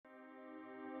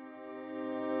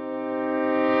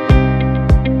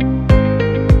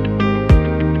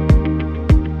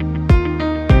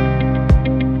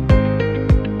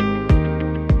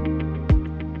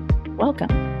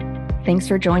Thanks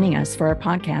for joining us for our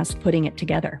podcast, Putting It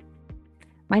Together.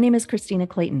 My name is Christina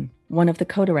Clayton, one of the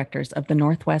co-directors of the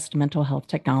Northwest Mental Health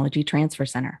Technology Transfer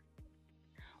Center.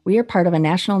 We are part of a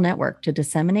national network to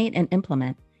disseminate and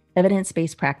implement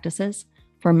evidence-based practices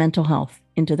for mental health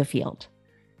into the field.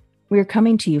 We are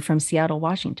coming to you from Seattle,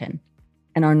 Washington,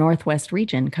 and our Northwest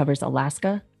region covers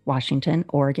Alaska, Washington,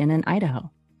 Oregon, and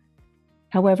Idaho.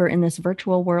 However, in this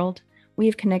virtual world, we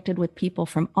have connected with people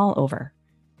from all over,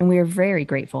 and we are very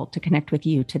grateful to connect with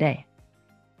you today.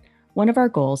 One of our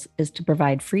goals is to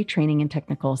provide free training and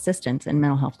technical assistance in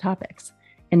mental health topics.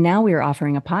 And now we are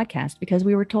offering a podcast because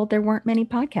we were told there weren't many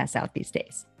podcasts out these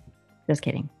days. Just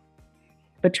kidding.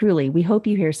 But truly, we hope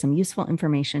you hear some useful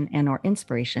information and/or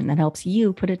inspiration that helps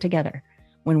you put it together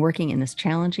when working in this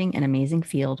challenging and amazing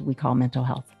field we call mental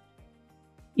health.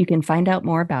 You can find out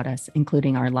more about us,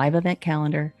 including our live event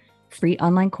calendar, free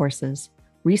online courses,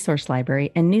 resource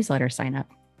library, and newsletter sign up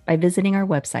by visiting our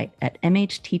website at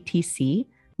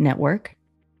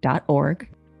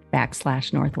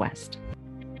mhttcnetwork.org/Northwest.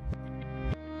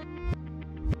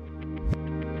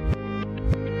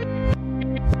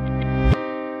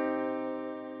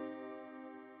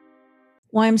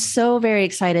 Well, I'm so very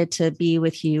excited to be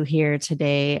with you here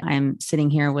today. I'm sitting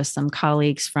here with some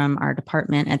colleagues from our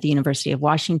department at the University of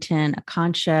Washington,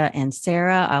 Akansha and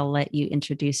Sarah. I'll let you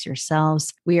introduce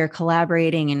yourselves. We are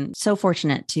collaborating and so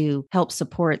fortunate to help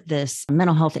support this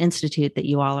mental health institute that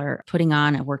you all are putting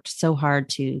on and worked so hard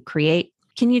to create.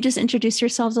 Can you just introduce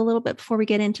yourselves a little bit before we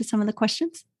get into some of the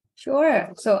questions?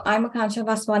 Sure. So I'm Akansha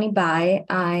Vaswani-Bye.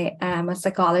 I am a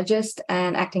psychologist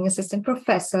and acting assistant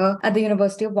professor at the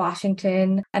University of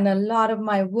Washington. And a lot of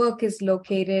my work is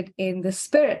located in the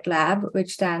SPIRIT Lab,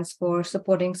 which stands for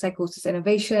Supporting Psychosis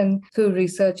Innovation through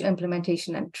Research,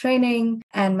 Implementation, and Training.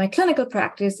 And my clinical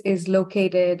practice is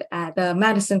located at the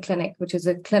Madison Clinic, which is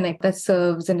a clinic that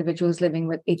serves individuals living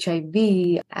with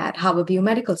HIV at Harborview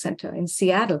Medical Center in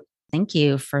Seattle. Thank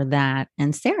you for that.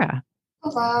 And Sarah?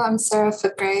 Hello, I'm Sarah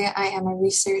Fikre. I am a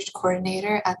research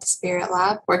coordinator at the Spirit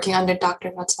Lab, working under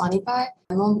Dr. Vaswani-Bye.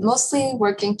 I'm mostly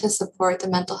working to support the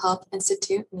Mental Health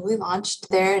Institute, newly launched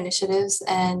their initiatives,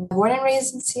 and born and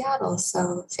raised in Seattle.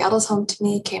 So Seattle's home to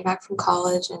me, came back from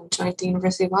college and joined the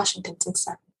University of Washington since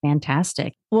then.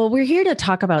 Fantastic. Well, we're here to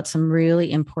talk about some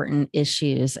really important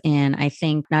issues. And I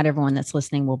think not everyone that's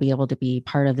listening will be able to be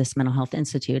part of this Mental Health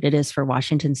Institute. It is for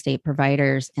Washington State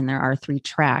providers, and there are 3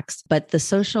 tracks. But the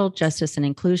social justice and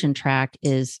inclusion track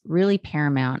is really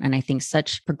paramount. And I think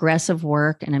such progressive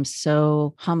work. And I'm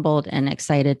so humbled and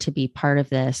excited to be part of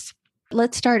this.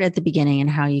 Let's start at the beginning and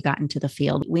how you got into the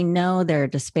field. We know there are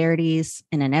disparities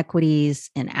and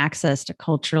inequities in access to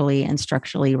culturally and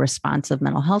structurally responsive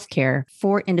mental health care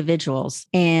for individuals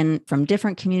and from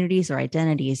different communities or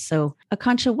identities. So,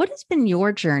 Akansha, what has been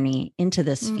your journey into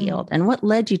this field and what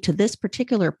led you to this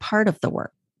particular part of the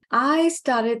work? I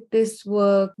started this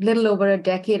work a little over a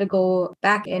decade ago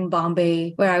back in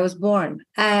Bombay, where I was born.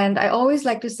 And I always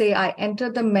like to say I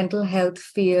entered the mental health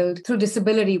field through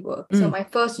disability work. So my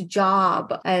first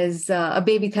job as a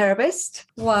baby therapist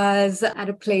was at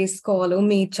a place called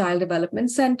Ummeed Child Development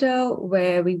Center,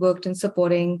 where we worked in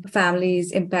supporting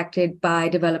families impacted by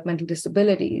developmental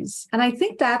disabilities. And I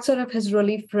think that sort of has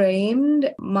really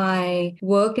framed my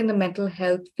work in the mental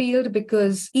health field,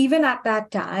 because even at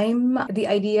that time, the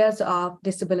idea of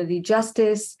disability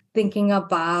justice, thinking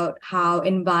about how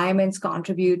environments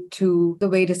contribute to the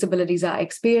way disabilities are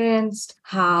experienced,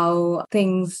 how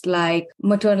things like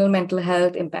maternal mental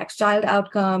health impacts child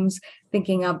outcomes,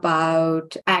 thinking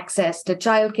about access to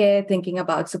childcare, thinking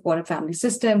about supportive family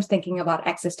systems, thinking about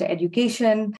access to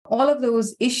education, all of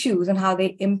those issues and how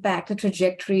they impact the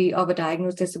trajectory of a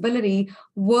diagnosed disability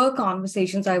were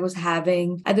conversations I was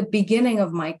having at the beginning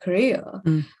of my career.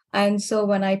 And so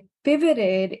when I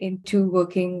pivoted into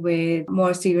working with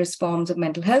more serious forms of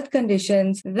mental health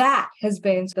conditions, that has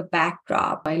been the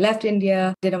backdrop. I left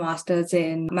India, did a master's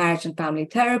in marriage and family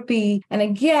therapy. And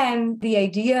again, the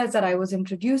ideas that I was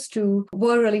introduced to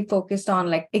were really focused on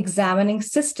like examining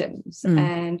systems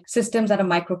and systems at a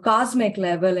microcosmic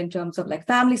level in terms of like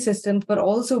family systems, but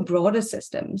also broader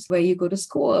systems where you go to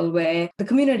school, where the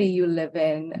community you live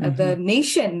in, the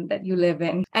nation that you live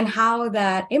in, and how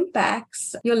that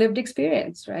impacts your lived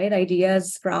experience, right?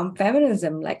 Ideas from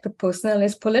feminism, like the personal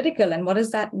is political, and what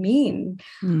does that mean?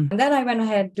 And then I went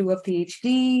ahead to do a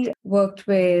PhD, worked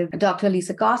with Dr.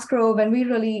 Lisa Cosgrove, and we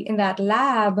really, in that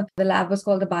lab, the lab was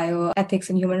called the Bioethics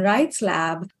and Human Rights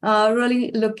Lab,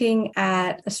 really looking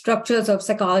at structures of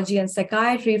psychology and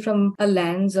psychiatry from a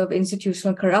lens of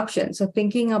institutional corruption. So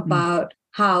thinking about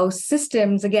how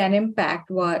systems, again,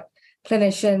 impact what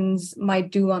clinicians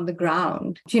might do on the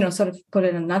ground, sort of put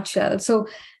in a nutshell. So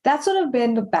that's sort of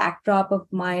been the backdrop of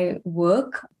my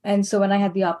work. And so when I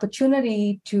had the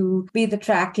opportunity to be the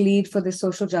track lead for the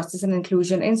Social Justice and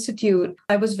Inclusion Institute,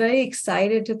 I was very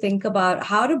excited to think about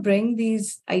how to bring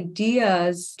these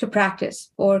ideas to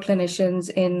practice for clinicians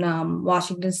in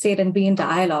Washington State and be in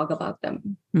dialogue about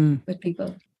them with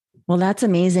people. Well, that's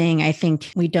amazing. I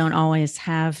think we don't always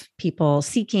have people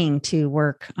seeking to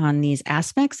work on these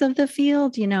aspects of the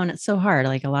field, and it's so hard.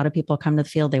 Like a lot of people come to the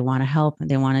field, they want to help,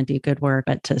 they want to do good work,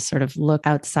 but to sort of look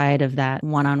outside of that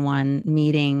one-on-one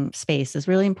meeting space is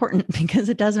really important because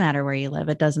it does matter where you live.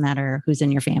 It doesn't matter who's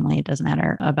in your family. It doesn't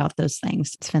matter about those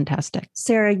things. It's fantastic.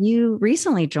 Sarah, you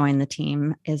recently joined the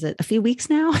team. Is it a few weeks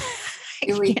now?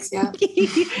 Few weeks, yeah.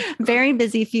 Very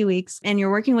busy few weeks. And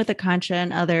you're working with Akansha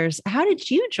and others. How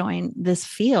did you join this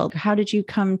field? How did you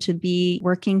come to be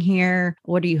working here?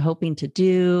 What are you hoping to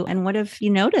do? And what have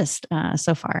you noticed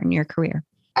so far in your career?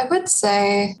 I would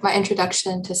say my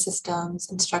introduction to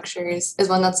systems and structures is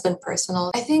one that's been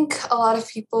personal. I think a lot of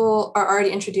people are already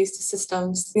introduced to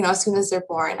systems, as soon as they're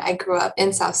born. I grew up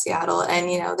in South Seattle and,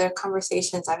 there are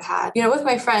conversations I've had, with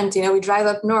my friends, we drive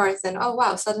up north and, oh,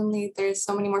 wow, suddenly there's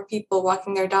so many more people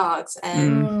walking their dogs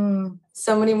and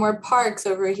so many more parks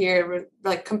over here,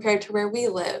 like compared to where we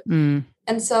live.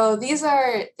 And so these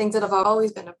are things that have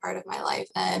always been a part of my life.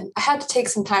 And I had to take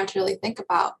some time to really think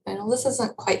about, this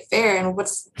isn't quite fair. And what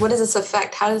does this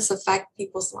affect? How does this affect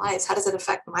people's lives? How does it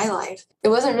affect my life? It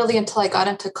wasn't really until I got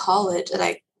into college that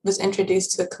I was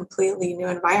introduced to a completely new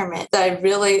environment that I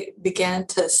really began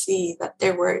to see that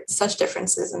there were such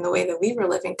differences in the way that we were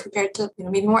living compared to,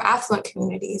 maybe more affluent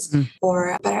communities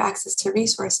or better access to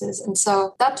resources. And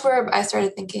so that's where I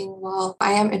started thinking, well,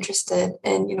 I am interested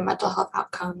in, mental health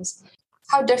outcomes,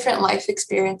 how different life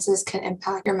experiences can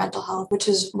impact your mental health, which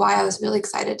is why I was really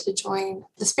excited to join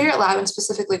the Spirit Lab and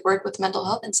specifically work with the Mental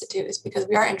Health Institute, is because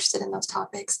we are interested in those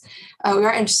topics. We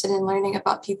are interested in learning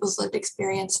about people's lived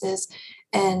experiences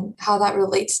and how that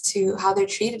relates to how they're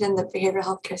treated in the behavioral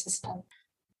healthcare system.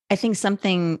 I think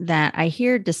something that I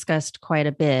hear discussed quite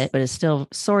a bit, but is still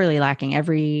sorely lacking.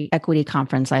 Every equity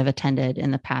conference I've attended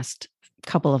in the past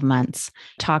couple of months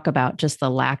talk about just the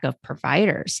lack of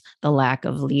providers, the lack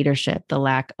of leadership, the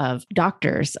lack of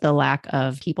doctors, the lack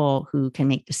of people who can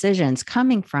make decisions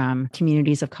coming from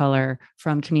communities of color,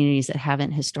 from communities that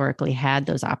haven't historically had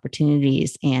those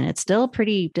opportunities. And it's still a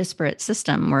pretty disparate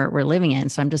system we're living in.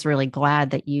 So I'm just really glad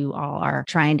that you all are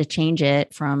trying to change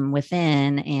it from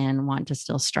within and want to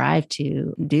still strive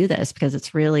to do this because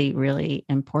it's really, really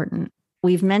important.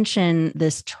 We've mentioned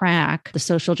this track, the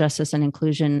Social Justice and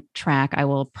Inclusion track. I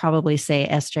will probably say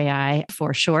SJI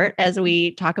for short, as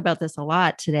we talk about this a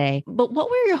lot today. But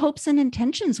what were your hopes and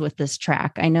intentions with this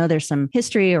track? I know there's some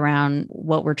history around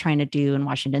what we're trying to do in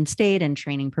Washington State and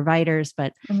training providers,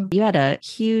 but you had a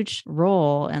huge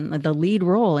role and the lead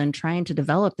role in trying to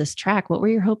develop this track. What were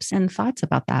your hopes and thoughts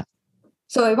about that?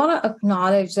 So I want to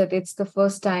acknowledge that it's the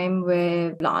first time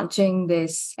we're launching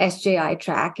this SJI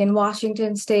track in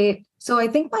Washington State. So I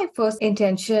think my first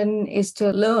intention is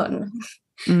to learn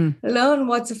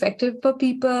what's effective for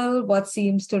people, what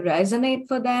seems to resonate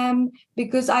for them,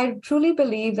 because I truly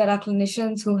believe that our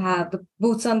clinicians who have the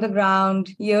boots on the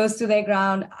ground, ears to their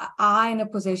ground, are in a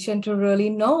position to really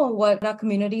know what our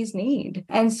communities need.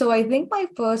 And so I think my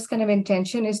first kind of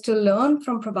intention is to learn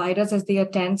from providers as they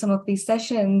attend some of these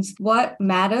sessions, what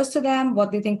matters to them,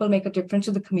 what they think will make a difference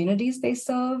to the communities they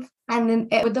serve. And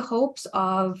then with the hopes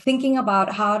of thinking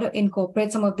about how to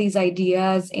incorporate some of these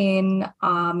ideas in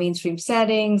our mainstream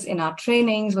settings, in our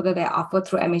trainings, whether they're offered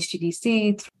through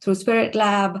MHTDC, through Spirit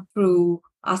Lab, through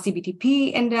our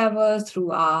CBTP endeavors,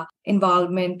 through our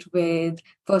involvement with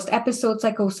first episode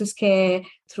psychosis care,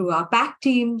 through our PAC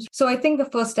teams. So I think the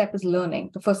first step is learning.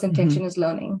 The first intention is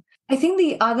learning. I think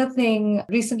the other thing,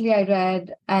 recently I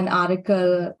read an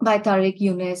article by Tariq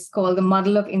Yunus called The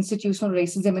Muddle of Institutional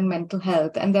Racism in Mental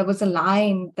Health. And there was a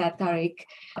line that Tariq,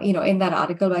 in that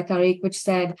article by Tariq, which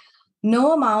said,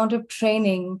 no amount of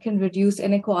training can reduce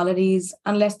inequalities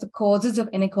unless the causes of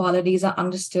inequalities are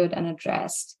understood and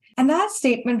addressed. And that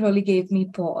statement really gave me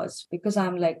pause because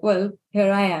I'm like, well,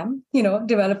 here I am,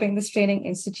 developing this training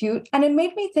institute. And it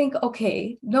made me think,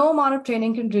 okay, no amount of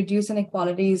training can reduce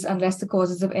inequalities unless the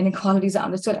causes of inequalities are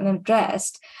understood and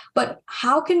addressed. But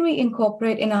how can we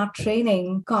incorporate in our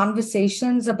training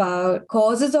conversations about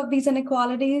causes of these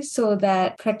inequalities so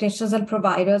that practitioners and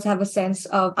providers have a sense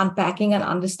of unpacking and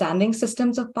understanding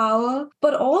systems of power,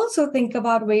 but also think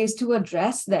about ways to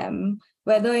address them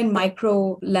whether in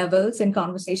micro levels in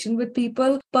conversation with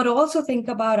people, but also think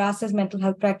about us as mental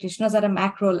health practitioners at a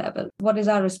macro level. What is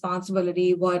our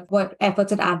responsibility? What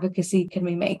efforts at advocacy can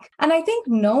we make? And I think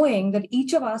knowing that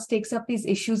each of us takes up these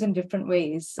issues in different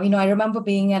ways. I remember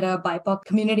being at a BIPOC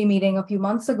community meeting a few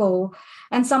months ago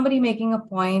and somebody making a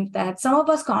point that some of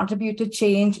us contribute to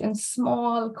change in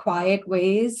small, quiet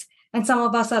ways, and some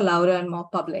of us are louder and more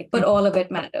public, but all of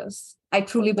it matters. I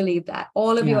truly believe that.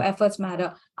 All of your efforts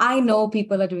matter. I know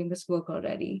people are doing this work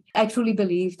already. I truly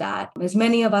believe that. There's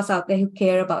many of us out there who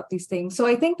care about these things. So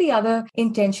I think the other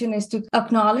intention is to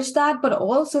acknowledge that, but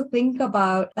also think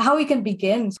about how we can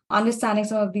begin understanding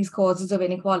some of these causes of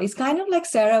inequality. It's kind of like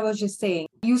Sarah was just saying.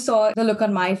 You saw the look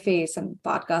on my face and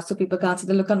podcast, so people can't see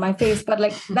the look on my face,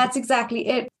 but that's exactly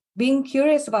it. Being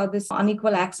curious about this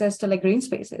unequal access to green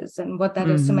spaces and what that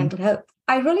is to mental health.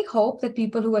 I really hope that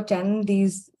people who attend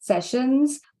these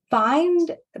sessions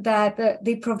find that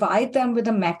they provide them with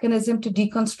a mechanism to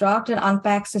deconstruct and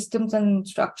unpack systems and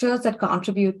structures that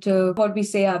contribute to what we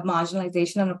say are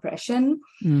marginalization and oppression,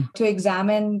 to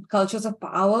examine cultures of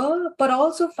power, but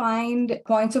also find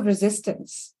points of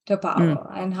resistance to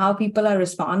power and how people are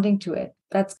responding to it.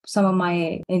 That's some of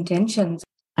my intentions.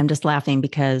 I'm just laughing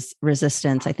because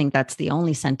resistance, I think that's the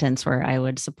only sentence where I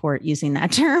would support using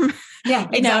that term. Yeah,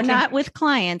 exactly. Not with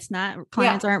clients,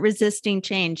 clients aren't resisting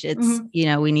change. It's,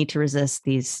 we need to resist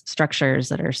these structures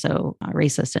that are so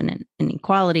racist and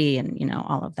inequality and,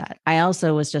 all of that. I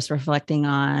also was just reflecting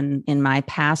on in my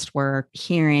past work,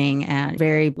 hearing at a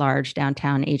very large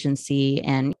downtown agency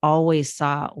and always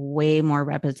saw way more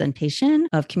representation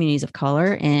of communities of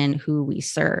color in who we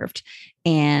served.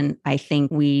 And I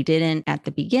think we didn't at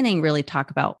the beginning really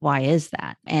talk about why is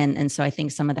that? And so I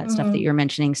think some of that stuff that you're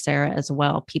mentioning, Sarah, as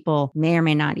well, people may or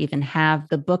may not even have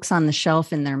the books on the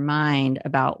shelf in their mind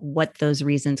about what those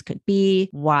reasons could be.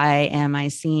 Why am I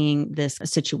seeing this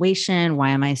situation? Why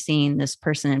am I seeing this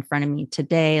person in front of me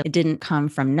today? It didn't come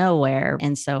from nowhere.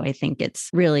 And so I think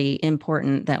it's really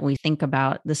important that we think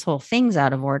about this whole thing's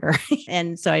out of order.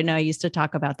 And so I know I used to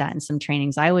talk about that in some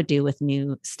trainings I would do with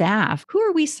new staff. Who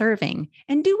are we serving?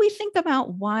 And do we think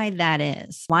about why that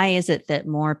is? Why is it that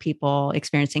more people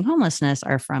experiencing homelessness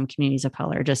are from communities of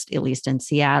color, just at least in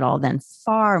Seattle, than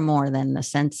far more than the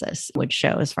census would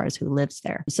show as far as who lives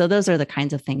there? So those are the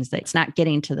kinds of things that it's not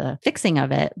getting to the fixing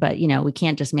of it, but we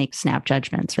can't just make snap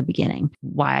judgments from the beginning.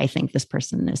 Why I think this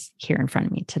person is here in front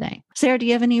of me today. Sarah, do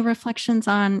you have any reflections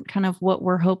on kind of what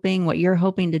you're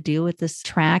hoping to do with this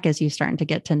track as you're starting to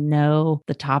get to know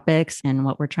the topics and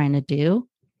what we're trying to do?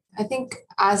 I think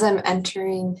as I'm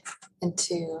entering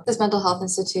into this mental health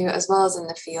institute, as well as in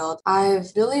the field,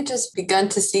 I've really just begun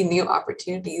to see new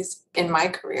opportunities in my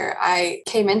career. I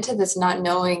came into this not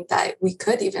knowing that we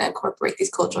could even incorporate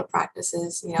these cultural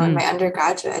practices, in my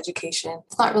undergraduate education.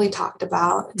 It's not really talked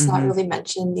about. It's not really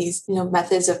mentioned. These,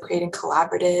 methods of creating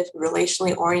collaborative,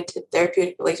 relationally oriented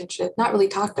therapeutic relationship, not really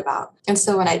talked about. And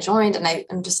so when I joined and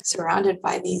I'm just surrounded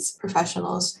by these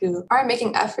professionals who are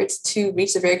making efforts to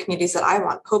reach the very communities that I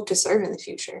hope to serve in the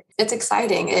future. It's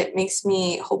exciting. It makes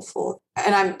me hopeful.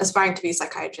 And I'm aspiring to be a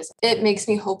psychiatrist. It makes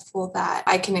me hopeful that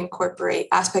I can incorporate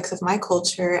aspects of my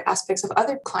culture, aspects of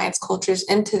other clients' cultures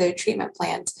into their treatment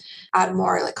plans, add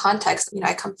more context.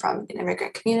 I come from an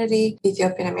immigrant community,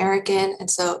 Ethiopian American.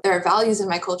 And so there are values in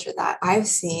my culture that I've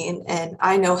seen and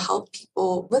I know help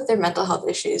people with their mental health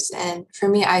issues. And for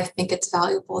me, I think it's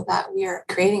valuable that we are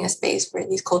creating a space where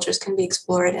these cultures can be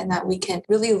explored and that we can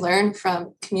really learn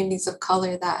from communities of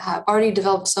color that have already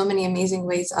developed so many amazing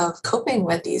ways of coping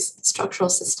with these structural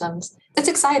systems. It's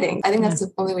exciting. I think that's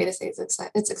the only way to say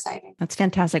it's exciting. That's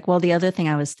fantastic. Well, the other thing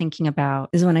I was thinking about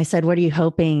is when I said, what are you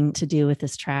hoping to do with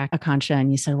this track, Akansha? And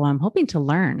you said, well, I'm hoping to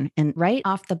learn. And right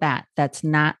off the bat, that's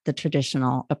not the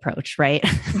traditional approach, right?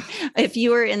 If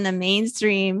you were in the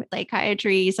mainstream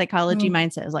psychology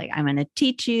mindset, is I'm going to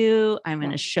teach you, I'm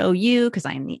going to show you because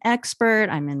I'm the expert.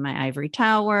 I'm in my ivory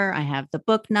tower. I have the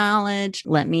book knowledge.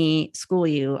 Let me school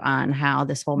you on how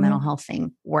this whole mental health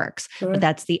thing works. Sure. But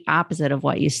that's the opposite of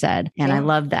what you said. And I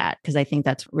love that because I think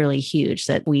that's really huge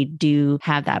that we do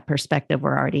have that perspective.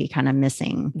 We're already kind of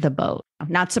missing the boat.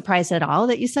 I'm not surprised at all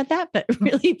that you said that, but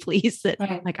really pleased that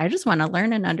I just want to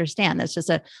learn and understand. That's just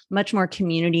a much more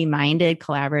community-minded,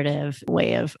 collaborative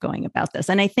way of going about this.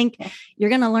 And I think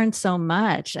you're going to learn so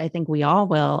much. I think we all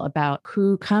will about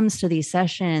who comes to these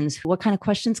sessions, what kind of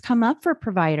questions come up for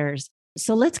providers.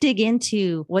 So let's dig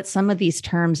into what some of these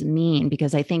terms mean,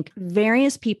 because I think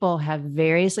various people have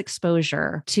various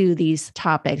exposure to these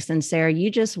topics. And Sarah, you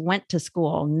just went to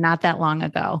school not that long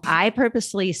ago. I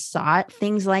purposely sought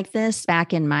things like this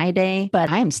back in my day, but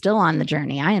I am still on the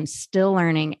journey. I am still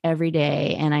learning every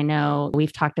day. And I know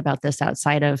we've talked about this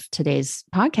outside of today's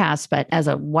podcast, but as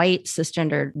a white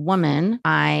cisgendered woman,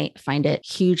 I find it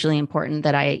hugely important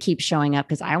that I keep showing up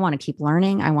because I want to keep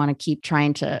learning. I want to keep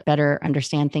trying to better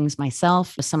understand things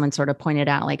myself. Someone sort of pointed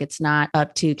out, like, it's not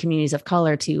up to communities of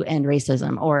color to end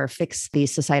racism or fix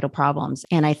these societal problems.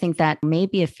 And I think that may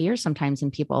be a fear sometimes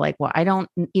in people, like, well, I don't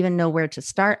even know where to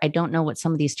start. I don't know what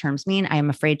some of these terms mean. I am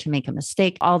afraid to make a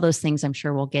mistake. All those things I'm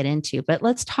sure we'll get into. But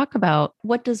let's talk about,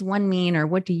 what does one mean, or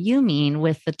what do you mean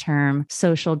with the term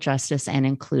social justice and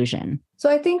inclusion? So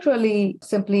I think really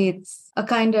simply it's a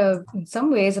kind of, in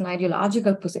some ways, an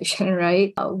ideological position,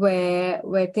 right? Where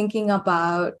we're thinking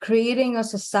about creating a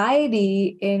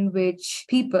society in which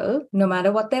people, no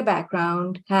matter what their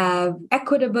background, have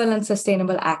equitable and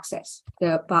sustainable access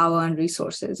to power and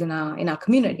resources in our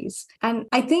communities. And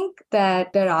I think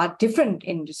that there are different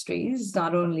industries,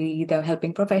 not only the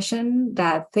helping profession,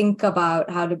 that think about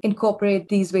how to incorporate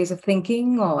these ways of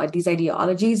thinking or these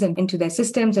ideologies into their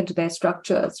systems, into their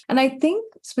structures. And I think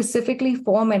specifically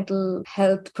for mental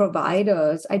health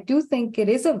providers, I do think it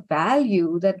is a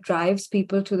value that drives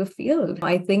people to the field.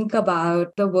 I think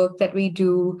about the work that we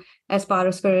do as part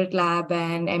of Spirit Lab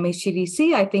and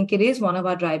MHTDC. I think it is one of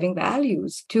our driving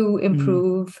values to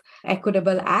improve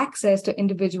equitable access to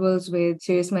individuals with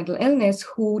serious mental illness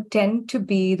who tend to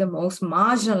be the most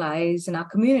marginalized in our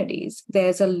communities.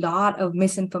 There's a lot of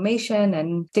misinformation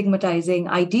and stigmatizing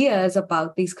ideas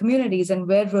about these communities, and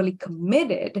we're really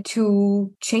committed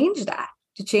to change that,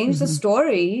 to change the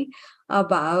story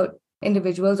about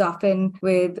individuals often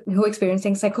who are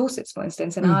experiencing psychosis, for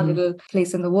instance, in our little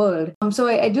place in the world. So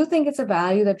I do think it's a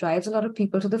value that drives a lot of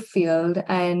people to the field.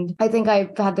 And I think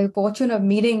I've had the fortune of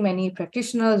meeting many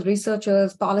practitioners,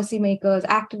 researchers, policymakers,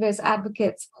 activists,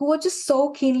 advocates who are just so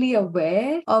keenly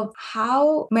aware of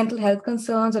how mental health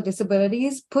concerns or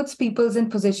disabilities puts people in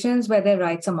positions where their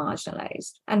rights are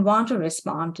marginalized and want to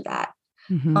respond to that.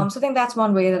 So I think that's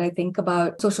one way that I think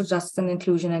about social justice and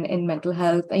inclusion in mental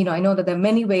health. I know that there are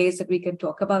many ways that we can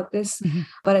talk about this,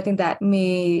 but I think that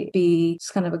may be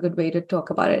kind of a good way to talk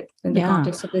about it in the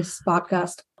context of this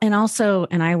podcast. And also,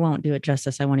 and I won't do it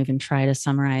justice, I won't even try to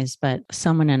summarize, but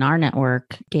someone in our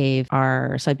network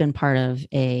so I've been part of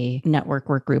a network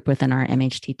work group within our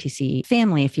MHTTC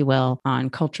family, if you will, on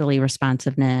culturally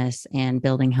responsiveness and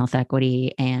building health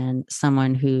equity. And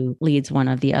someone who leads one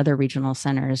of the other regional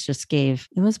centers just gave,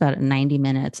 it was about 90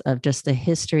 minutes of just the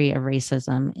history of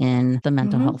racism in the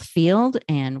mental health field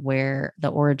and where the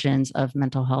origins of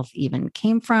mental health even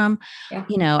came from.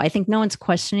 Yeah. I think no one's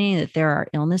questioning that there are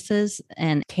illnesses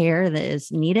and care that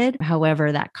is needed.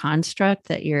 However, that construct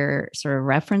that you're sort of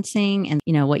referencing and,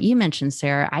 what you mentioned,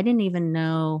 Sarah, I didn't even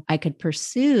know I could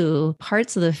pursue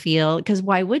parts of the field, because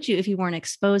why would you if you weren't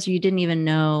exposed or you didn't even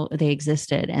know they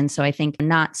existed? And so I think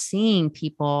not seeing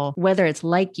people, whether it's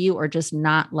like you or just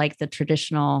not like the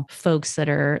traditional folks that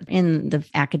are in the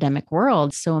academic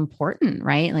world, so important,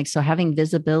 right? Like, so having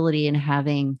visibility and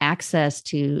having access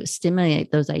to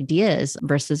stimulate those ideas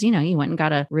versus, you went and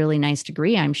got a really nice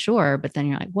degree, I'm sure, but then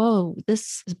you're like, whoa,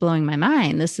 this is blowing my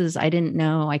mind. I didn't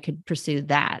know I could pursue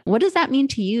that. What does that mean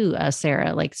to you,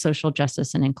 Sarah, like social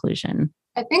justice and inclusion?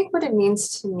 I think what it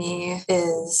means to me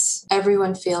is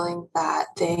everyone feeling that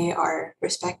they are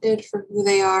respected for who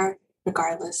they are,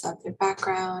 regardless of their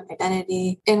background,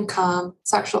 identity, income,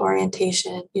 sexual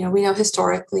orientation. We know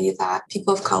historically that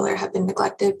people of color have been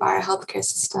neglected by our healthcare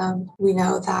system. We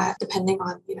know that depending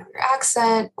on, your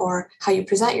accent or how you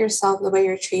present yourself, the way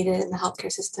you're treated in the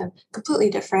healthcare system, completely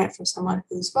different from someone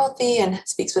who's wealthy and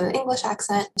speaks with an English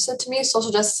accent. So to me,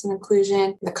 social justice and inclusion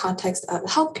in the context of the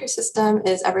healthcare system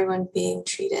is everyone being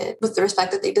treated with the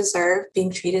respect that they deserve,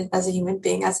 being treated as a human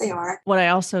being as they are. What I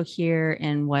also hear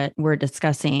in what we're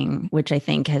discussing, which I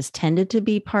think has tended to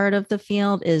be part of the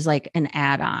field, is like an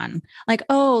add-on, like,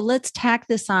 oh, let's tack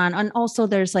this on. And also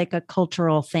there's like a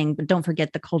cultural thing, but don't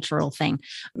forget the cultural thing.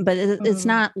 But it's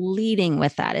not leading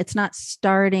with that. It's not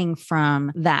starting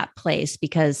from that place,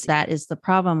 because that is the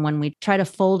problem when we try to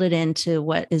fold it into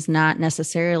what is not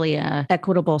necessarily a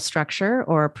equitable structure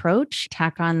or approach,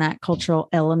 tack on that cultural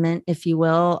element, if you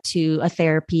will, to a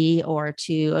therapy or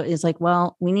to, is like,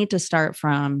 well, we need to start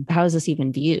from, how is this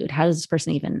even viewed? How does this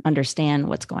person even understand understand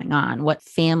what's going on, what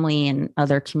family and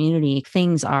other community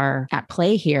things are at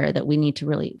play here that we need to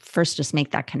really first just make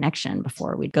that connection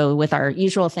before we go with our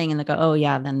usual thing and then go, oh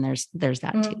yeah, then there's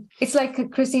that too. It's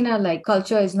like, Christina, like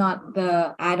culture is not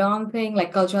the add-on thing,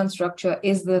 like culture and structure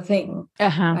is the thing,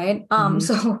 right?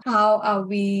 So how are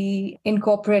we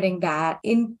incorporating that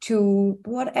into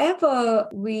whatever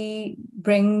we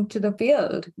bring to the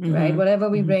field, right? Whatever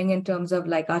we bring in terms of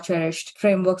like our cherished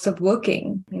frameworks of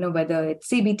working, whether it's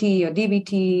CBT or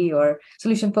DBT or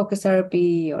solution-focused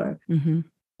therapy or...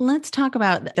 Let's talk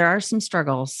about, there are some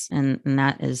struggles and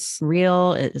that is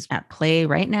real. It is at play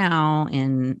right now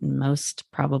in most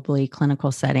probably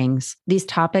clinical settings. These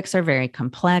topics are very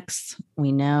complex.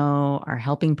 We know our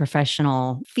helping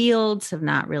professional fields have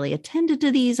not really attended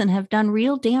to these and have done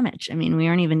real damage. I mean, we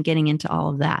aren't even getting into all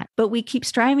of that, but we keep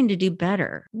striving to do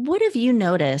better. What have you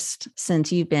noticed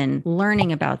since you've been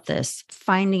learning about this,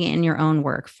 finding it in your own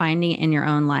work, finding it in your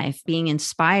own life, being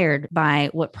inspired by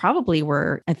what probably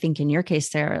were, I think in your case,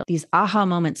 Sarah, these aha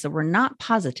moments that were not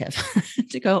positive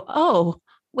to go, oh,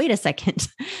 wait a second.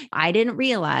 I didn't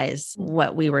realize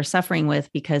what we were suffering with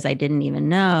because I didn't even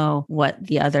know what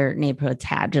the other neighborhoods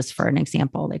had, just for an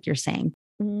example, like you're saying.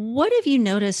 What have you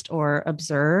noticed or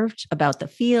observed about the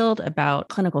field, about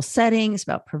clinical settings,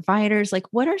 about providers? Like,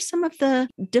 what are some of the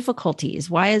difficulties?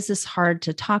 Why is this hard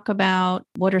to talk about?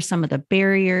 What are some of the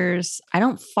barriers? I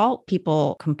don't fault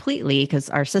people completely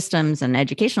because our systems and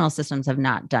educational systems have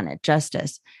not done it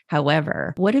justice.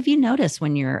 However, what have you noticed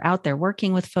when you're out there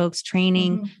working with folks,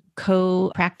 training,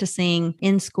 co-practicing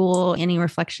in school? Any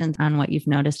reflections on what you've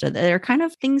noticed? Are there kind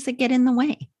of things that get in the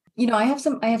way? I have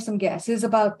some guesses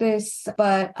about this,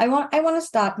 but I want to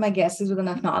start my guesses with an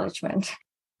acknowledgement.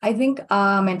 I think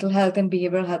mental health and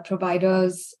behavioral health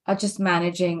providers are just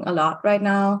managing a lot right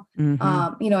now.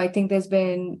 I think there's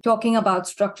been talking about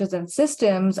structures and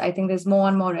systems. I think there's more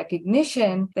and more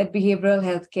recognition that behavioral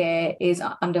health care is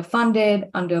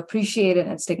underfunded, underappreciated,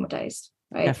 and stigmatized.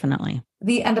 Right? Definitely.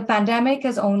 The pandemic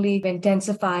has only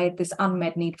intensified this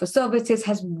unmet need for services,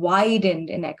 has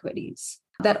widened inequities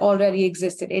that already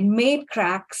existed. It made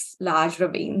cracks large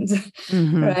ravines,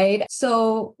 right?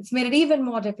 So it's made it even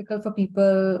more difficult for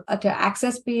people to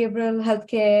access behavioral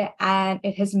healthcare, and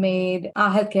it has made our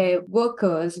healthcare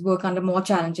workers work under more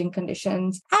challenging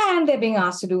conditions, and they're being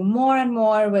asked to do more and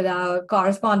more without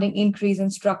corresponding increase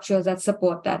in structures that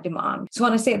support that demand. So I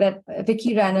want to say that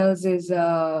Vicki Reynolds is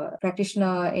a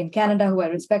practitioner in Canada who I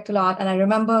respect a lot, and I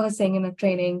remember her saying in a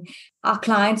training, our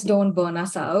clients don't burn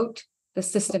us out. The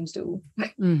systems do.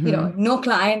 No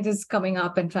client is coming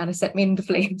up and trying to set me into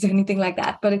flames or anything like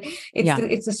that. But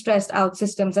it's the stressed out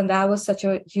systems. And that was such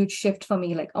a huge shift for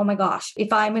me. Like, oh my gosh,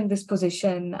 if I'm in this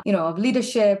position, of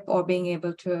leadership or being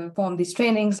able to form these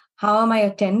trainings, how am I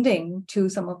attending to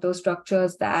some of those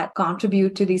structures that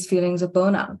contribute to these feelings of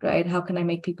burnout, right? How can I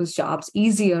make people's jobs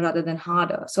easier rather than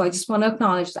harder? So I just want to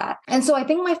acknowledge that. And so I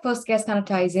think my first guess kind of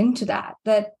ties into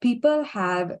that people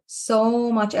have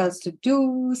so much else to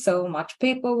do, so much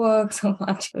paperwork, so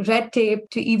much red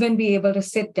tape to even be able to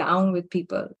sit down with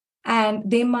people. And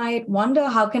they might wonder,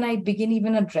 how can I begin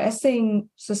even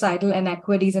addressing societal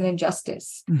inequities and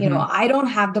injustice? I don't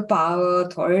have the power,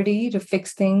 authority to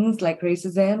fix things like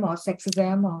racism or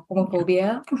sexism or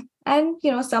homophobia. And,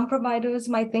 some providers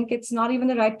might think it's not even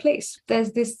the right place.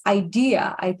 There's this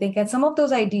idea, I think, and some of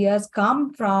those ideas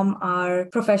come from our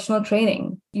professional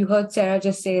training. You heard Sarah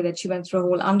just say that she went through a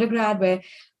whole undergrad where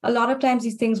a lot of times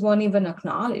these things weren't even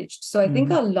acknowledged. So I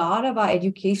think a lot of our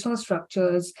educational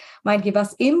structures might give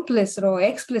us implicit or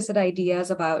explicit ideas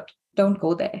about don't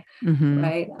go there,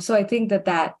 right? So I think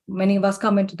that many of us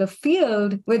come into the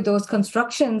field with those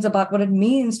constructions about what it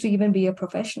means to even be a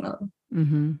professional. I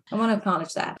want to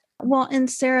acknowledge that. Well, and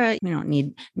Sarah, we don't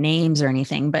need names or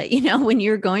anything, but when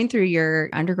you're going through your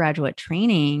undergraduate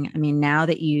training, I mean, now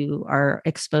that you are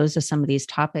exposed to some of these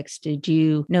topics, did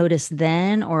you notice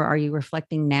then, or are you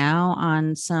reflecting now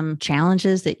on some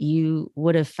challenges that you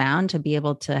would have found to be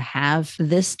able to have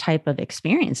this type of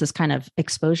experience, this kind of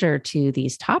exposure to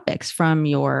these topics from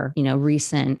your,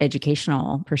 recent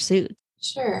educational pursuit?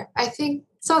 Sure. I think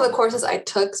some of the courses I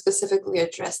took specifically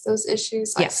addressed those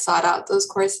issues. I sought out those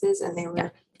courses, and they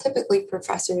were typically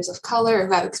professors of color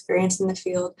who have experience in the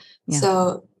field.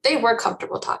 So they were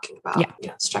comfortable talking about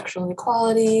structural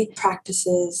inequality,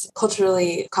 practices,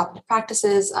 culturally competent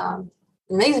practices. An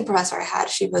amazing professor I had,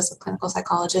 she was a clinical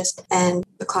psychologist, and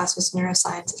the class was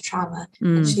neuroscience of trauma.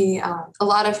 And she, a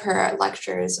lot of her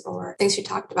lectures or things she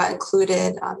talked about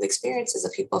included the experiences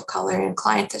of people of color and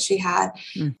clients that she had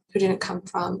who didn't come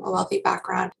from a wealthy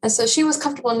background. And so she was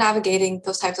comfortable navigating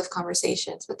those types of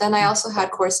conversations. But then I also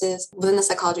had courses within the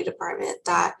psychology department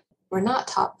that were not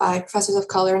taught by professors of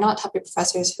color, not taught by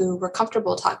professors who were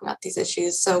comfortable talking about these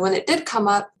issues. So when it did come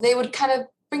up, they would kind of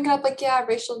bring it up like, yeah,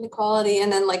 racial inequality, and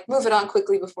then like move it on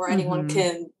quickly before anyone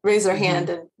can raise their hand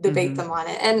and debate them on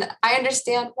it. And I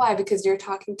understand why, because you're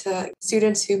talking to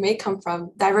students who may come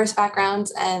from diverse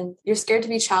backgrounds and you're scared to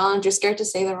be challenged. You're scared to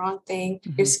say the wrong thing.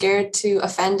 You're scared to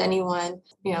offend anyone,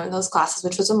 you know, in those classes,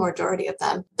 which was a majority of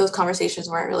them. Those conversations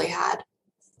weren't really had.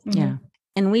 Yeah.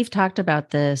 And we've talked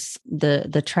about this,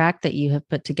 the track that you have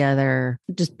put together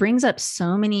just brings up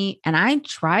so many, and I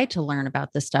try to learn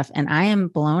about this stuff, and I am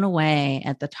blown away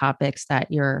at the topics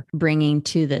that you're bringing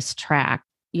to this track.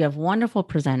 You have wonderful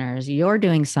presenters. You're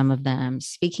doing some of them,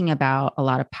 speaking about a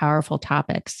lot of powerful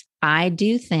topics. I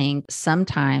do think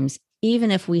sometimes,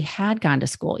 even if we had gone to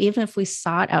school, even if we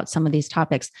sought out some of these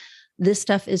topics, this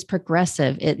stuff is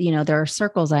progressive. There are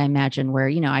circles, I imagine, where,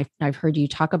 I've heard you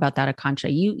talk about that, Akansha.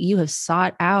 You have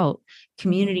sought out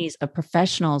communities of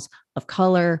professionals of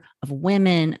color, of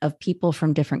women, of people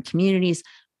from different communities,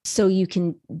 so you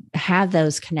can have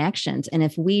those connections. And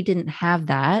if we didn't have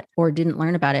that or didn't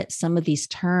learn about it, some of these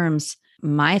terms,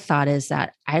 my thought is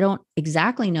that I don't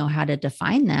exactly know how to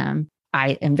define them.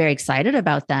 I am very excited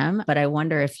about them, but I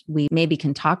wonder if we maybe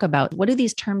can talk about, what do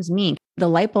these terms mean? The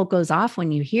light bulb goes off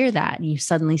when you hear that and you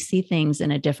suddenly see things in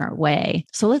a different way.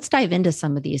 So let's dive into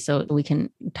some of these so we can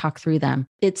talk through them.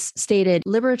 It's stated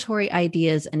liberatory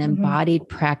ideas and embodied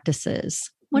practices.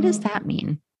 What does that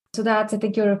mean? So I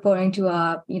think you're referring to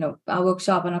our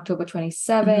workshop on October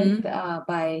 27th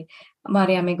by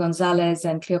Mariame Gonzalez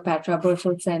and Cleopatra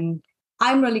Bertelsen.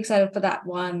 I'm really excited for that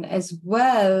one as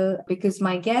well, because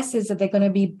my guess is that they're going to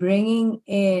be bringing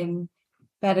in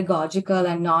pedagogical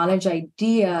and knowledge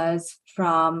ideas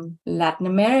from Latin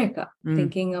America,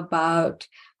 thinking about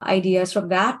ideas from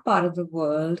that part of the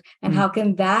world and how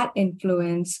can that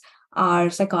influence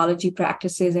our psychology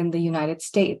practices in the United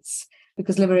States,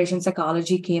 because liberation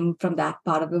psychology came from that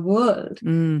part of the world.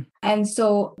 And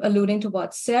so, alluding to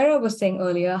what Sarah was saying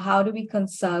earlier, how do we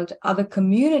consult other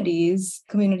communities,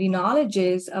 community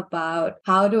knowledges about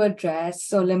how to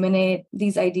address or eliminate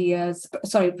these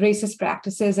racist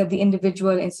practices at the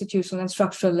individual, institutional, and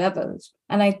structural levels?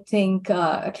 And I think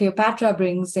Cleopatra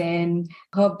brings in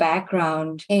her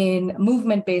background in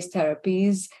movement-based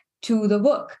therapies to the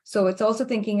work. So it's also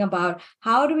thinking about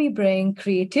how do we bring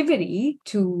creativity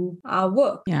to our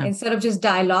work instead of just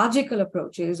dialogical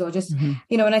approaches or just,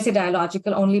 when I say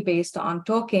dialogical, only based on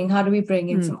talking, how do we bring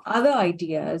in some other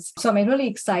ideas? So I'm really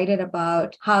excited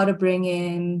about how to bring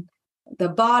in the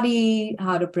body,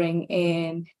 how to bring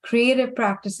in creative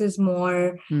practices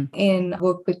more in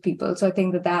work with people. So I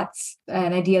think that that's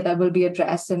an idea that will be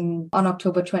addressed on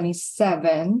October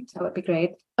 27th. That would be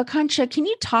great. Akansha, can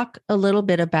you talk a little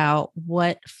bit about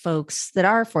what folks that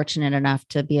are fortunate enough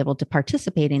to be able to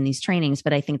participate in these trainings,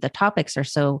 but I think the topics are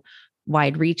so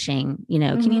wide reaching,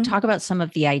 can you talk about some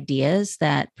of the ideas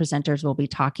that presenters will be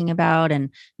talking about, and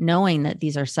knowing that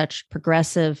these are such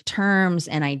progressive terms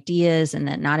and ideas and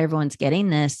that not everyone's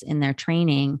getting this in their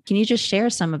training? Can you just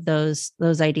share some of those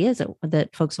ideas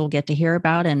that folks will get to hear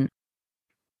about? And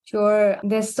Sure.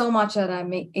 There's so much that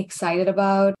I'm excited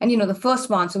about. And, the first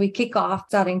one, so we kick off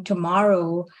starting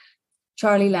tomorrow.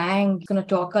 Charlie Lang is going to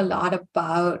talk a lot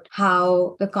about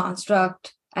how the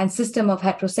construct and system of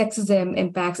heterosexism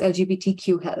impacts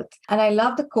LGBTQ health. And I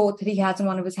love the quote that he has in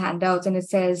one of his handouts, and it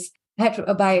says,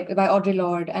 by Audre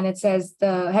Lorde, and it says,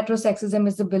 the heterosexism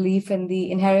is the belief in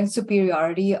the inherent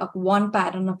superiority of one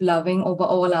pattern of loving over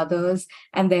all others,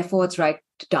 and therefore its right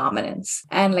to dominance.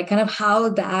 And kind of how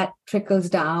that trickles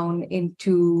down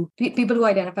into people who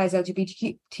identify as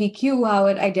LGBTQ, how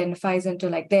it identifies into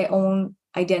their own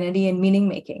identity and meaning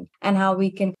making, and how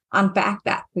we can unpack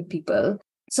that with people.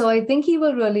 So I think he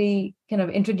will really kind of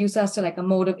introduce us to a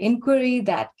mode of inquiry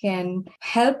that can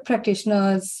help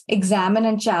practitioners examine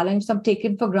and challenge some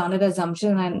taken for granted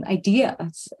assumptions and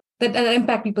ideas that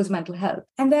impact people's mental health.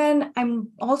 And then I'm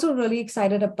also really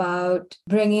excited about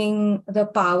bringing the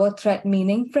power threat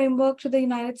meaning framework to the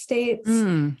United States.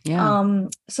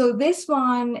 So this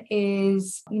one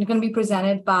is going to be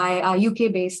presented by our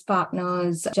UK-based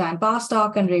partners, Jan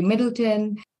Barstock and Ray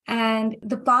Middleton. And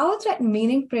the power threat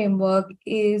meaning framework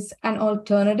is an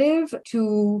alternative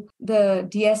to the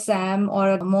DSM,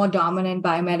 or a more dominant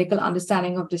biomedical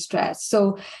understanding of distress.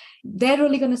 So they're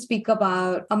really going to speak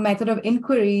about a method of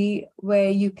inquiry where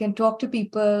you can talk to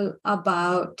people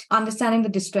about understanding the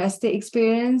distress they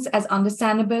experience as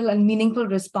understandable and meaningful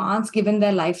response given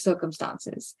their life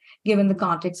circumstances, given the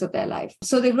context of their life.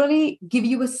 So they really give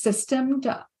you a system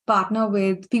to partner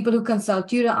with people who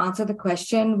consult you to answer the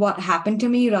question, what happened to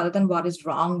me, rather than what is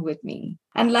wrong with me.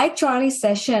 And like Charlie's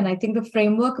session, I think the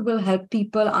framework will help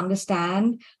people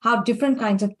understand how different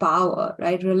kinds of power,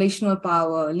 right? Relational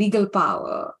power, legal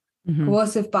power,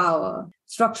 coercive power,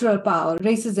 structural power,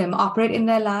 racism operate in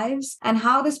their lives, and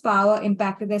how this power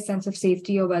impacted their sense of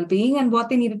safety or well-being and what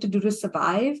they needed to do to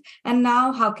survive. And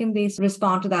now how can they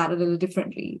respond to that a little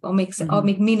differently or make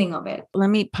meaning of it?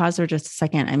 Let me pause there just a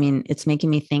second. I mean, it's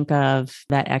making me think of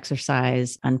that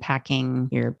exercise, unpacking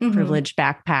your privileged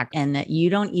backpack, and that you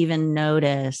don't even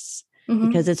notice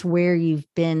because it's where you've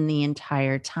been the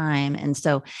entire time. And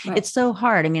so it's so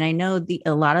hard. I mean, I know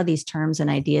a lot of these terms and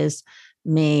ideas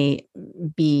may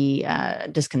be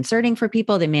disconcerting for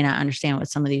people. They may not understand what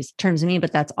some of these terms mean,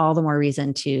 but that's all the more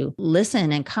reason to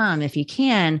listen and come if you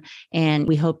can. And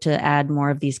we hope to add more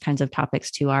of these kinds of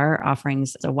topics to our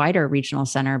offerings as a wider regional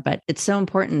center. But it's so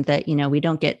important that, we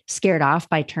don't get scared off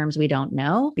by terms we don't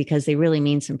know, because they really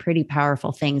mean some pretty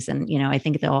powerful things. And, I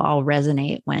think they'll all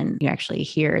resonate when you actually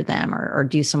hear them or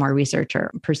do some more research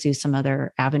or pursue some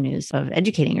other avenues of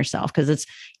educating yourself, because it's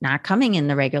not coming in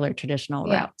the regular traditional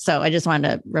route. So I just wanted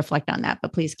to reflect on that,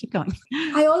 but please keep going.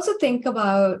 I also think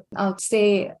about, I'll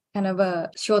say kind of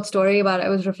a short story about, I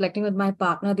was reflecting with my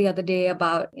partner the other day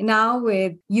about now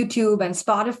with YouTube and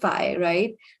Spotify,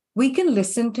 right? We can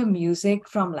listen to music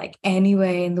from like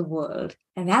anywhere in the world.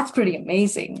 And that's pretty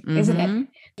amazing, isn't it?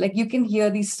 Like you can hear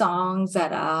these songs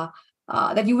that are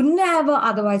that you would never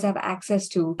otherwise have access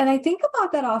to. And I think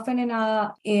about that often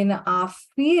in our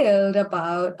field,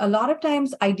 about a lot of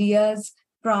times ideas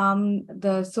from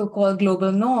the so-called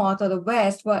global north or the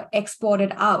west were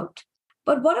exported out.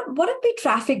 But what if we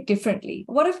traffic differently?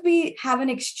 What if we have an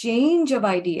exchange of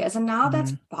ideas? And now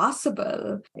that's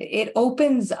possible. It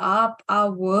opens up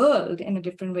our world in a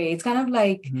different way. It's kind of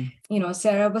like,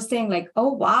 Sarah was saying like,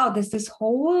 oh, wow, there's this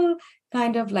whole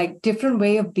kind of like different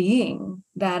way of being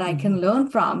that I can learn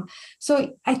from.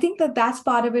 So I think that that's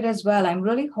part of it as well. I'm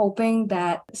really hoping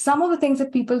that some of the things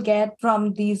that people get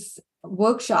from these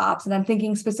workshops, and I'm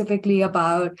thinking specifically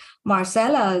about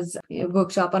Marcella's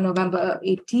workshop on November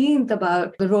 18th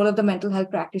about the role of the mental health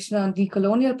practitioner on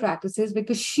decolonial practices,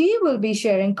 because she will be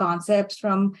sharing concepts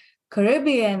from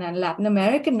Caribbean and Latin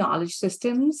American knowledge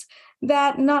systems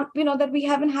that that we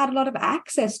haven't had a lot of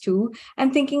access to,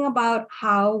 and thinking about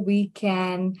how we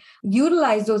can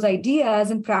utilize those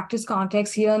ideas in practice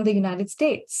context here in the United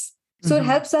States. So it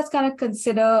helps us kind of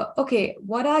consider, okay,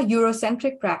 what are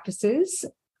Eurocentric practices?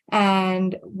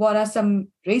 And what are some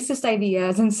racist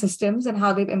ideas and systems and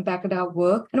how they've impacted our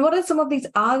work? And what are some of these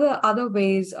other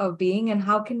ways of being? And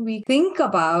how can we think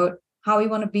about how we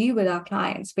want to be with our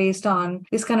clients based on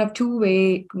this kind of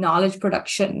two-way knowledge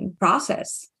production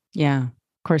process? Yeah.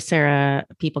 Of course, Sarah,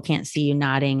 people can't see you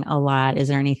nodding a lot. Is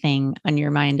there anything on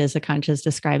your mind as Akansha is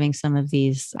describing some of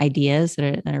these ideas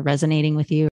that are resonating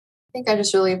with you? I think I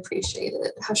just really appreciated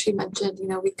how she mentioned,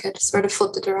 we could sort of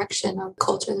flip the direction of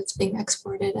culture that's being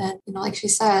exported. And, like she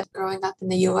said, growing up in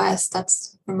the US,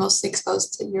 we're mostly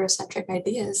exposed to Eurocentric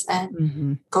ideas.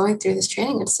 And going through this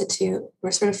training institute,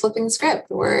 we're sort of flipping the script.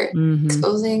 We're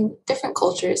exposing different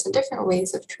cultures and different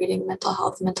ways of treating mental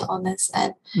health, mental illness.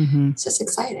 And it's just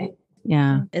exciting.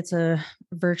 Yeah, it's a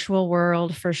virtual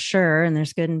world for sure. And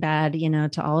there's good and bad,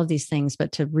 to all of these things,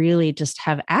 but to really just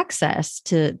have access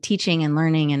to teaching and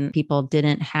learning, and people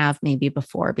didn't have maybe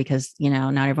before, because,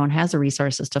 not everyone has the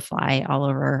resources to fly all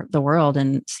over the world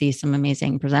and see some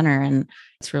amazing presenter. And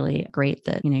it's really great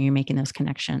that, you're making those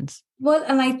connections. Well,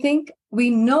 and I think we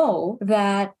know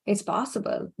that it's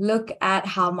possible. Look at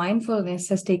how mindfulness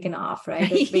has taken off,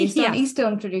 right? It's based on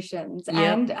Eastern traditions.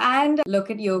 And look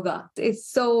at yoga. It's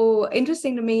so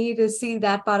interesting to me to see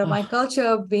that part of my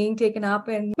culture being taken up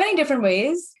in many different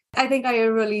ways. I think I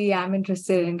really am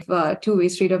interested in a two-way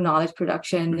street of knowledge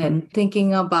production and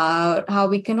thinking about how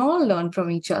we can all learn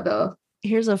from each other.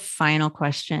 Here's a final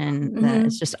question that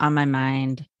is just on my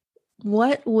mind.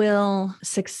 What will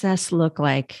success look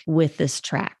like with this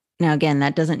track? Now, again,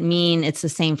 that doesn't mean it's the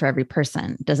same for every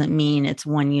person. It doesn't mean it's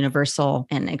one universal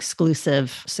and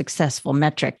exclusive successful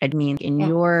metric. I mean, in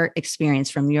your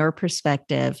experience, from your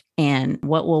perspective, and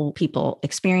what will people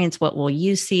experience? What will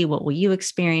you see? What will you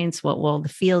experience? What will the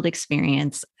field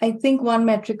experience? I think one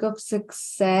metric of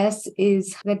success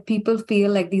is that people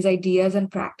feel like these ideas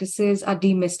and practices are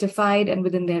demystified and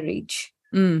within their reach.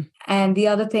 And the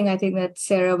other thing I think that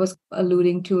Sarah was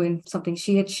alluding to in something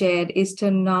she had shared is to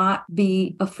not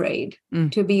be afraid,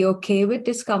 to be okay with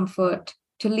discomfort,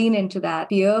 to lean into that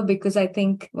fear, because I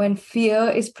think when fear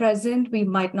is present, we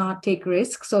might not take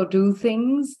risks or do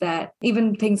things that we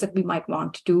might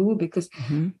want to do because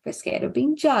we're scared of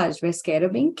being judged, we're scared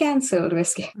of being canceled, we're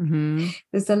scared.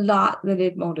 There's a lot that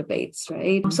it motivates,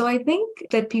 right? So I think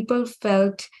that people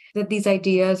felt that these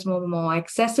ideas were more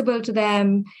accessible to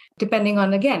them, depending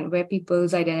on, again, where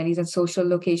people's identities and social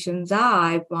locations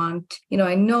are.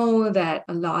 I know that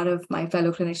a lot of my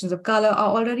fellow clinicians of color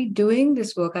are already doing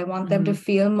this work. I want them to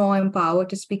feel more empowered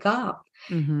to speak up.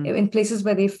 In places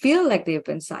where they feel like they've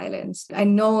been silenced. I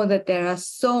know that there are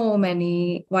so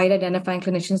many white identifying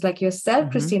clinicians like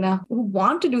yourself, Christina, who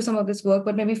want to do some of this work,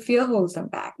 but maybe fear holds them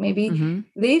back. Maybe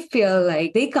they feel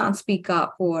like they can't speak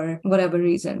up for whatever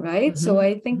reason, right? So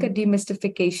I think a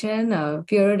demystification, a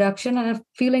fear reduction, and a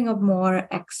feeling of more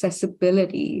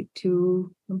accessibility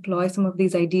to employ some of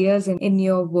these ideas in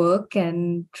your work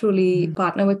and truly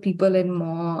partner with people in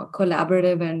more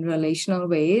collaborative and relational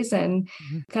ways. And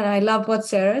I love what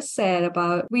Sarah said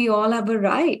about we all have a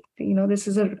right. This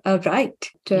is a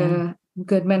right to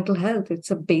good mental health.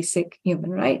 It's a basic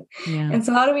human right. Yeah. And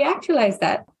so how do we actualize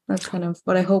that? That's kind of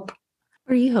what I hope.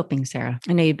 What are you hoping, Sarah?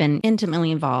 I know you've been intimately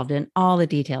involved in all the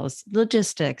details,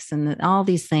 logistics, and all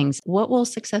these things. What will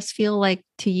success feel like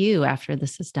to you after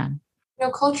this is done?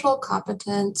 Cultural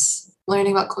competence,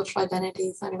 learning about cultural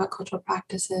identities, learning about cultural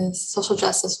practices, social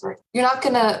justice work. You're not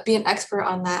going to be an expert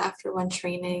on that after one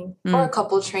training or a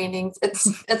couple trainings.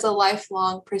 It's a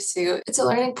lifelong pursuit. It's a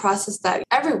learning process that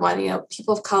everyone,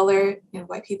 people of color,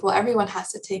 white people, everyone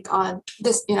has to take on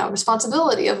this,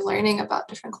 responsibility of learning about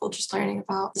different cultures, learning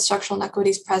about the structural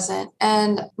inequities present.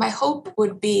 And my hope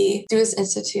would be through this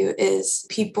institute is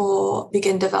people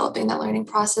begin developing that learning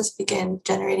process, begin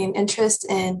generating interest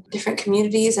in different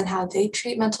communities and how they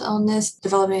treat mental illness,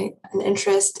 developing an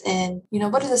interest in,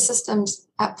 what are the systems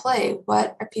at play?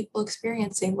 What are people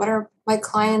experiencing? What are my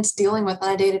clients dealing with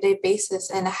on a day-to-day basis?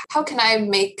 And how can I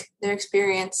make their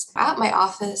experience at my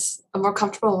office a more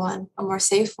comfortable one, a more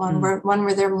safe one, where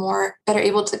they're better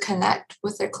able to connect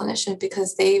with their clinician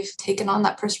because they've taken on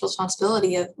that personal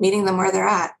responsibility of meeting them where they're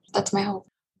at. That's my hope.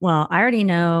 Well, I already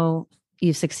know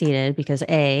you've succeeded because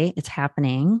A, it's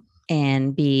happening,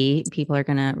 and B, people are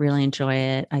going to really enjoy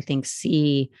it. I think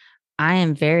C, I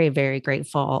am very, very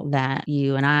grateful that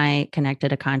you and I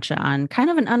connected, Akansha, on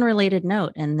kind of an unrelated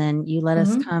note. And then you let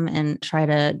us come and try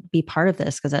to be part of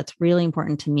this because that's really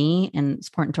important to me and it's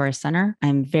important to our center.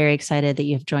 I'm very excited that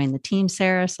you have joined the team,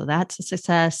 Sarah. So that's a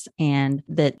success. And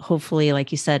that hopefully,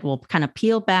 like you said, we'll kind of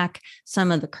peel back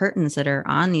some of the curtains that are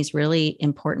on these really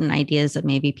important ideas that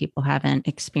maybe people haven't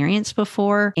experienced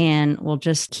before. And we'll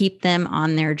just keep them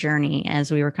on their journey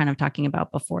as we were kind of talking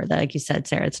about before. Like you said,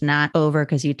 Sarah, it's not over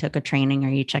because you took a training or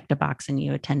you checked a box and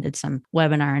you attended some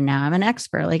webinar and now I'm an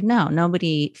expert. Like, no,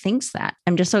 nobody thinks that.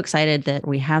 I'm just so excited that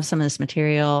we have some of this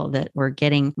material, that we're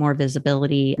getting more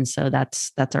visibility. And so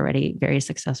that's already very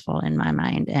successful in my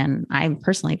mind. And I'm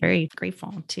personally very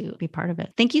grateful to be part of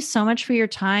it. Thank you so much for your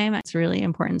time. It's really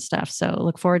important stuff. So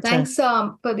look forward I just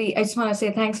want to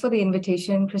say thanks for the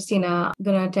invitation, Christina. I'm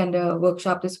going to attend a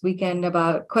workshop this weekend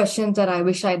about questions that I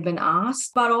wish I'd been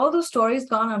asked, about all those stories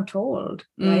gone untold,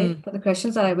 right? For the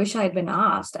questions that I wish I'd been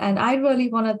asked. And I really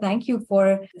want to thank you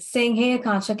for saying, hey,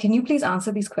 Akansha, can you please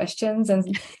answer these questions?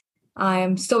 And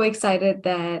I'm so excited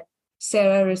that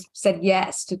Sarah said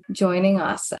yes to joining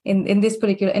us in this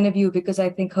particular interview because I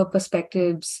think her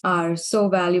perspectives are so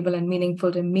valuable and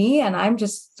meaningful to me. And I'm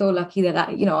just so lucky that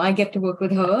I get to work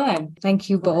with her. And thank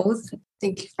you both.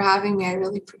 Thank you for having me. I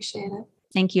really appreciate it.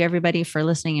 Thank you, everybody, for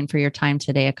listening and for your time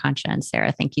today, Akansha and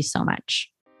Sarah. Thank you so much.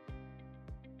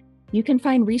 You can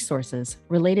find resources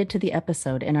related to the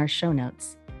episode in our show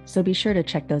notes, so be sure to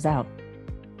check those out.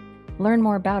 Learn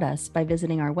more about us by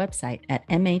visiting our website at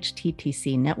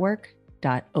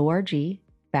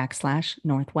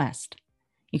mhttcnetwork.org/Northwest.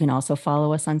 You can also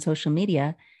follow us on social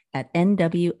media at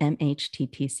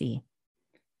NWMHTTC.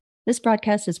 This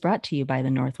broadcast is brought to you by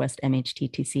the Northwest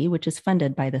MHTTC, which is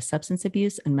funded by the Substance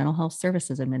Abuse and Mental Health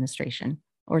Services Administration,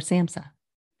 or SAMHSA.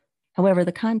 However,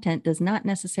 the content does not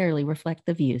necessarily reflect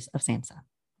the views of SAMHSA.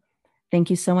 Thank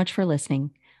you so much for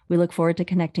listening. We look forward to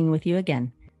connecting with you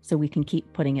again so we can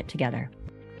keep putting it together.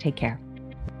 Take care.